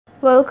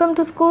Welcome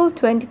to School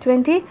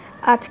 2020.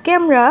 আজকে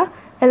আমরা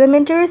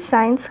Elementary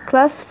Science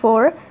Class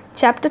 4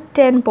 Chapter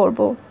 10 পড়ব।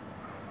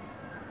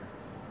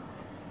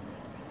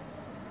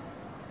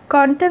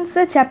 Contents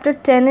এ Chapter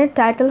 10 এর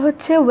টাইটেল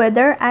হচ্ছে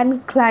Weather and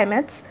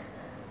Climates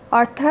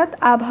অর্থাৎ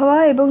আবহাওয়া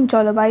এবং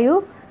জলবায়ু,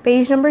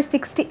 page number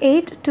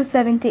 68 to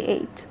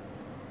 78।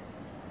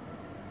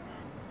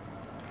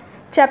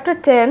 Chapter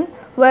 10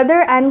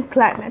 Weather and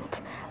Climate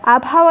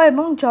আবহাওয়া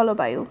এবং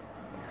জলবায়ু।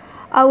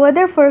 A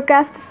weather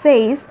forecast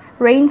says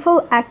rainfall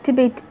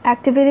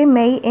activity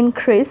may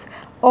increase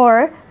or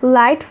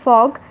light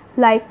fog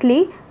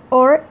likely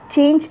or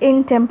change in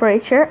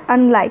temperature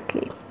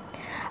unlikely.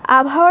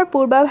 আবহাওয়ার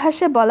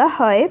পূর্বাভাসে বলা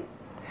হয়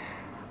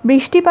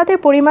বৃষ্টিপাতের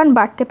পরিমাণ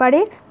বাড়তে পারে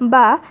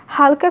বা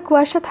হালকা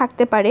কুয়াশা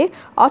থাকতে পারে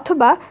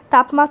অথবা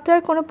তাপমাত্রার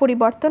কোনো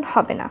পরিবর্তন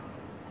হবে না।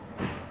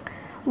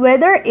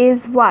 Weather is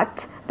what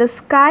the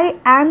sky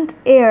and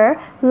air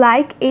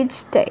like each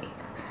day.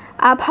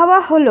 আবহাওয়া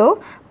হলো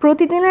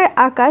প্রতিদিনের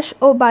আকাশ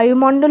ও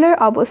বায়ুমণ্ডলের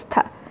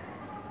অবস্থা।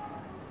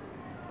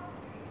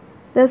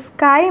 The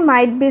sky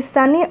might be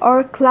sunny or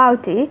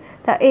cloudy,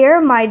 the air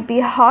might be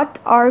hot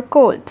or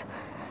cold.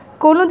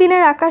 কোনো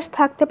দিনের আকাশ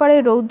থাকতে পারে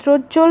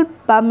রৌদ্রোজ্জ্বল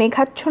বা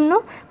মেঘাচ্ছন্ন,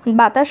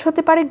 বাতাস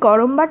হতে পারে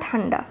গরম বা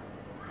ঠান্ডা।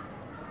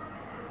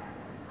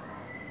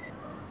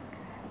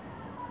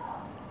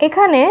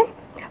 এখানে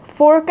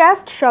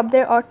forecast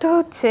শব্দের অর্থ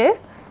হচ্ছে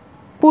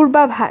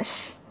পূর্বাভাস।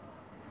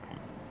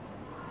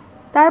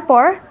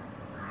 তারপর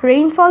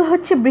রেইনফল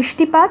হচ্ছে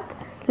বৃষ্টিপাত,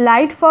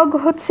 লাইট ফগ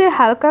হচ্ছে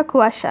হালকা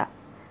কুয়াশা,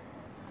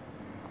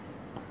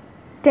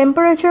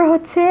 টেম্পারেচার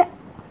হচ্ছে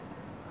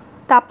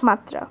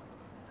তাপমাত্রা।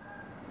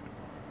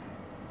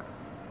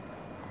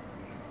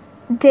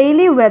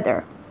 Daily weather.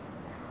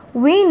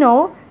 We know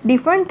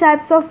different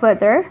types of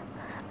weather.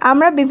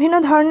 আমরা বিভিন্ন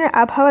ধরনের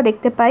আবহাওয়া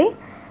দেখতে পাই।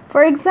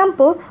 For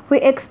example, we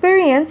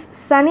experience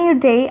sunny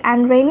day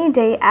and rainy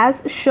day as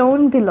শোন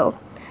বিলো।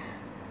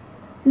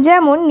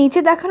 যেমন নিচে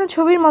দেখানো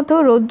ছবির মতো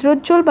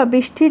রৌদ্রোজ্জ্বল বা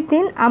বৃষ্টির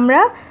দিন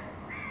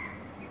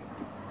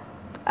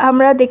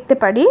আমরা দেখতে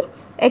পারি।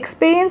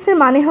 এক্সপিরিয়েন্সের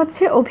মানে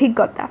হচ্ছে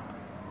অভিজ্ঞতা।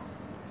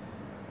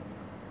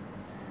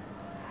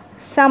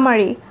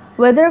 Summary.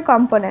 Weather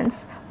components.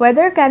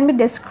 Weather can be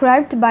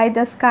described by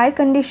the sky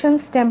conditions,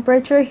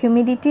 temperature,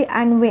 humidity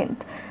and wind.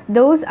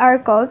 Those are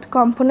called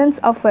components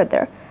of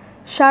weather.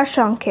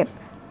 সারসংক্ষেপ।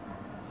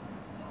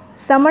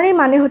 Summary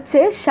মানে হচ্ছে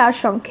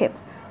সারসংক্ষেপ।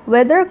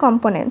 Weather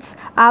components.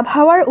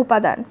 আবহাওয়ার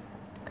উপাদান।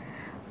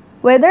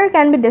 Weather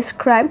can be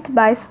described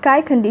by sky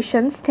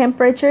conditions,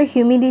 temperature,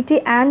 humidity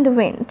and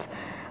wind.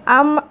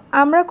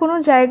 আমরা কোনো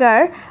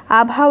জায়গার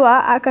আবহাওয়া,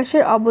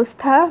 আকাশের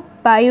অবস্থা,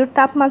 বায়ুর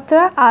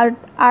তাপমাত্রা,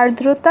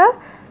 আর্দ্রতা,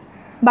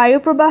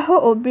 বায়ুপ্রবাহ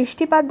ও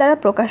বৃষ্টিপাত দ্বারা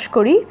প্রকাশ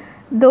করি।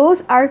 Those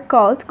are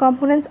called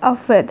components of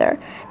weather.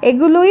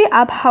 এগুলোই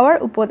আবহাওয়ার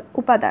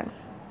উপাদান।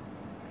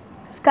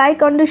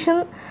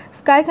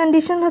 স্কাই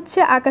কন্ডিশন হচ্ছে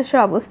আকাশের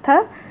অবস্থা,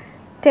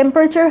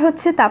 টেম্পারেচার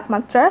হচ্ছে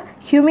তাপমাত্রা,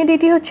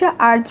 হিউমিডিটি হচ্ছে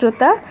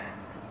আর্দ্রতা,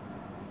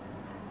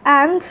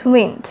 and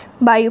wind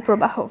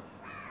বায়ুপ্রবাহ।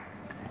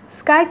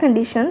 Sky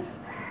conditions.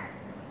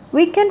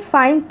 We can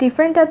find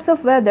different types of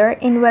weather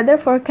in weather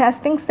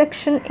forecasting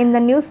section in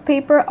the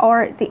newspaper or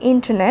the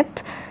internet.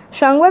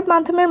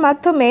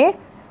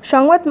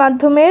 সংবাদ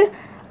মাধ্যমের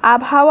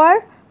আবহাওয়ার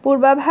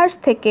পূর্বাভাস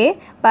থেকে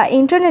বা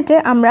ইন্টারনেটে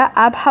আমরা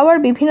আবহাওয়ার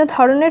বিভিন্ন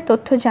ধরনের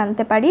তথ্য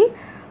জানতে পারি।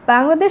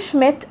 Bangladesh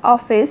Met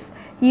Office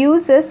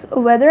uses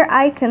weather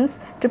icons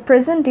to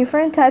present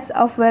different types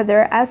of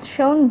weather as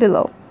shown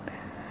below.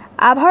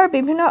 আবহাওয়ার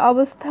বিভিন্ন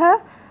অবস্থা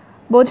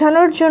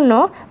বোঝানোর জন্য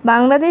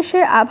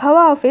বাংলাদেশের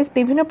আবহাওয়া অফিস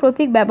বিভিন্ন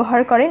প্রতীক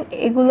ব্যবহার করেন।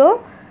 এগুলো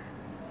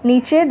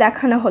নিচে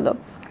দেখানো হলো।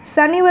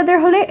 সানি ওয়েদার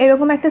হলে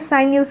এরকম একটা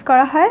সাইন ইউজ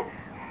করা হয়।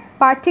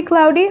 পার্টি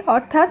ক্লাউডি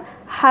অর্থাৎ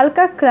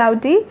হালকা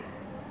ক্লাউডি,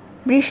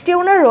 বৃষ্টিও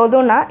না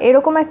রোদও না,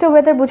 এরকম একটা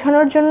ওয়েদার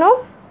বোঝানোর জন্য,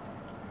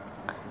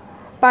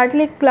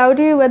 পার্টলি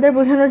ক্লাউডি ওয়েদার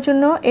বোঝানোর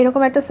জন্য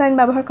এরকম একটা সাইন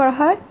ব্যবহার করা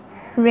হয়।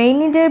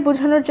 রেইনি ডে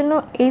বোঝানোর জন্য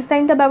এই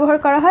সাইনটা ব্যবহার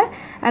করা হয়।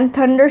 অ্যান্ড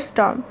থান্ডার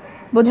স্টর্ম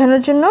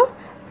বোঝানোর জন্য,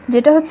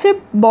 যেটা হচ্ছে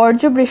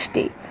বর্জ্য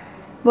বৃষ্টি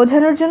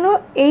বোঝানোর জন্য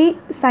এই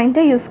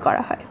সাইনটা ইউজ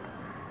করা হয়।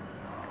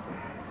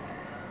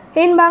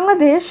 In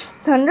Bangladesh,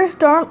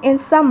 thunderstorm in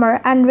summer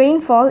and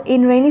rainfall in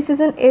rainy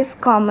season is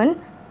common.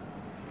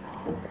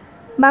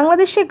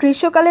 বাংলাদেশে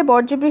গ্রীষ্মকালে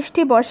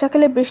বর্জ্যবৃষ্টি,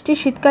 বর্ষাকালে বৃষ্টি,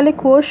 শীতকালে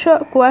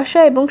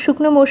কুয়াশা এবং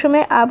শুকনো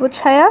মৌসুমে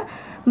আবছায়া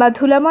বা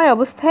ধুলাময়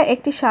অবস্থায়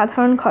একটি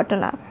সাধারণ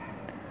ঘটনা।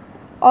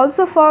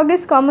 Also, fog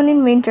is common in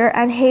winter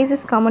and haze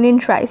is common in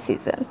dry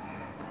season.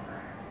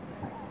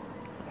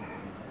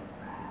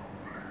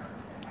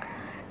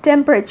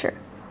 Temperature.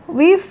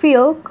 We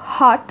feel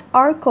hot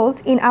or cold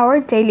in our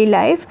daily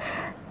life.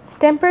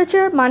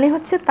 Temperature মানে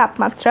হচ্ছে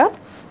তাপমাত্রা।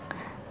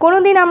 কোনো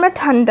দিন আমরা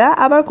ঠান্ডা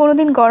আবার কোনো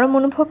দিন গরম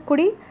অনুভব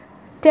করি।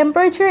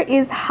 Temperature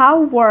is how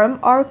warm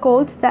or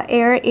cold the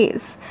air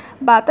is.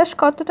 বাতাস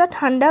কতটা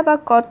ঠান্ডা বা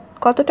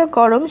কতটা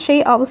গরম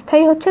সেই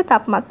অবস্থাই হচ্ছে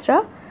তাপমাত্রা।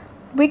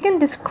 We can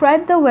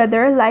describe the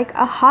weather like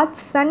a hot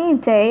sunny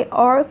day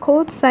or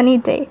cold sunny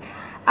day.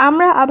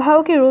 আমরা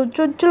আবহাওয়াকে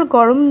রৌদ্রোজ্জ্বল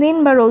গরম দিন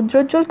বা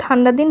রৌদ্রোজ্জ্বল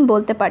ঠান্ডা দিন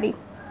বলতে পারি।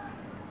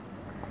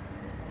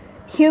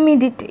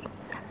 হিউমিডিটি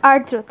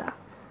আর্দ্রতা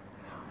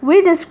We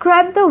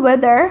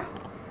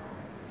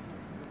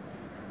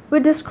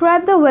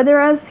describe the weather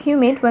as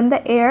humid when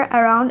the air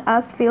around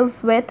us feels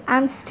wet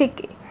and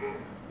sticky.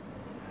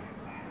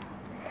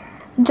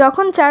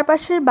 যখন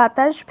চারপাশের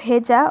বাতাস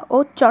ভেজা ও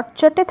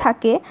চটচটে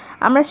থাকে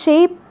আমরা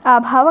সেই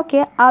আবহাওয়াকে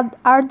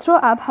আর্দ্র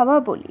আবহাওয়া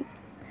বলি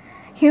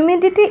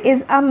Humidity is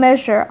a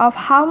measure of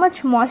how much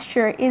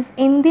moisture is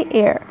in the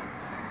air.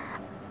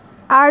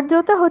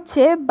 আর্দ্রতা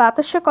হচ্ছে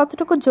বাতাসে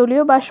কতটুকু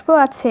জলীয় বাষ্প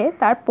আছে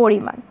তার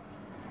পরিমাণ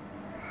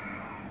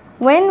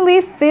When we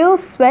feel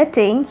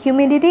sweating,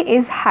 humidity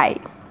is high.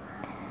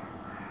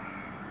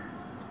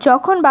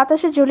 যখন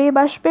বাতাসে জলীয়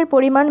বাষ্পের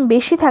পরিমাণ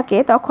বেশি থাকে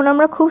তখন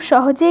আমরা খুব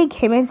সহজেই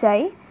ঘেমে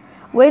যাই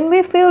When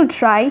we feel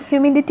dry,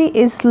 humidity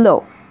is low.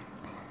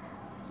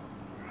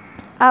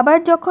 আবার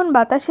যখন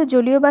বাতাসে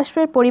জলীয়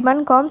বাষ্পের পরিমাণ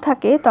কম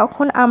থাকে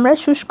তখন আমরা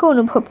শুষ্ক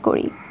অনুভব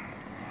করি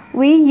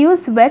We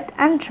use wet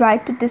and dry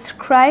to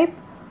describe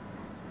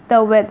the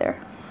weather.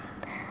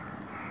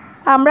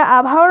 আমরা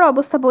আবহাওয়ার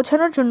অবস্থা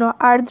বোঝানোর জন্য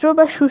আর্দ্র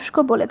বা শুষ্ক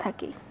বলে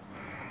থাকি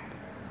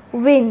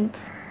Wind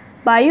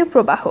বায়ু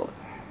প্রবাহ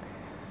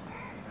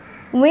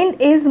Wind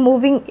is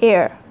moving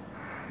air.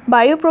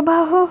 বায়ু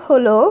প্রবাহ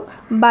হলো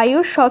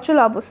বায়ুর সচল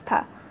অবস্থা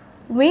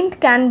Wind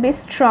can be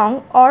strong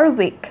or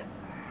weak.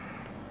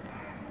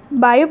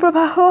 বায়ু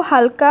প্রবাহ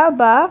হালকা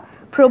বা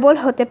প্রবল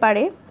হতে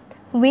পারে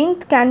Wind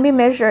can be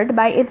measured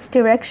by its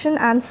direction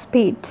and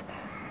speed.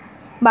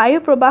 বায়ু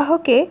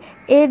প্রবাহকে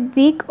এর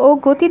দিক ও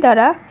গতি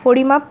দ্বারা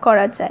পরিমাপ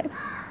করা যায়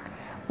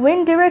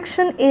Wind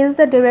direction is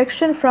the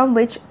direction from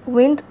which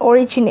wind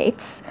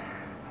originates.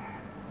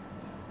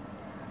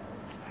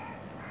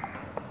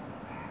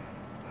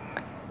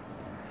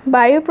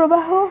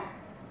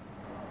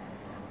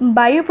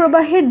 বায়ু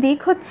প্রবাহের দিক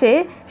হচ্ছে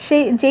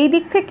যেই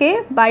দিক থেকে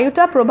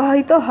বায়ুটা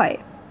প্রবাহিত হয়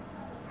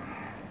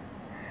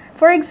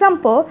For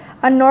example,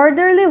 a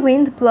northerly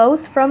wind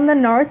blows from the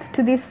north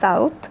to the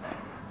south.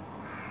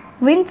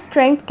 Wind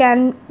strength can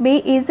be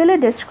easily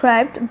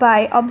described by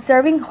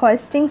observing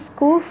hoisting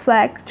school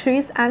flag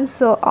trees and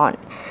so on.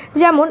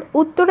 যেমন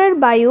উত্তরের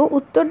বায়ু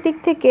উত্তর দিক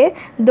থেকে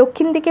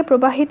দক্ষিণ দিকে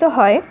প্রবাহিত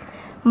হয়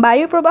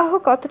বায়ু প্রবাহ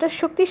কতটা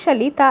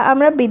শক্তিশালী তা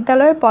আমরা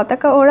বিদ্যালয়ের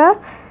পতাকা ওড়া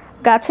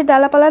গাছের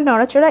ডালপালা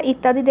নড়াচড়া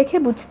ইত্যাদি দেখে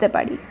বুঝতে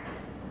পারি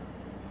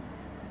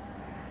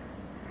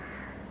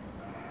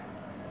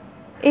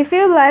If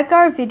you like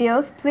our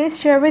videos, please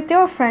share with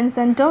your friends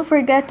and don't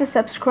forget to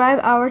subscribe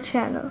our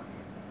channel.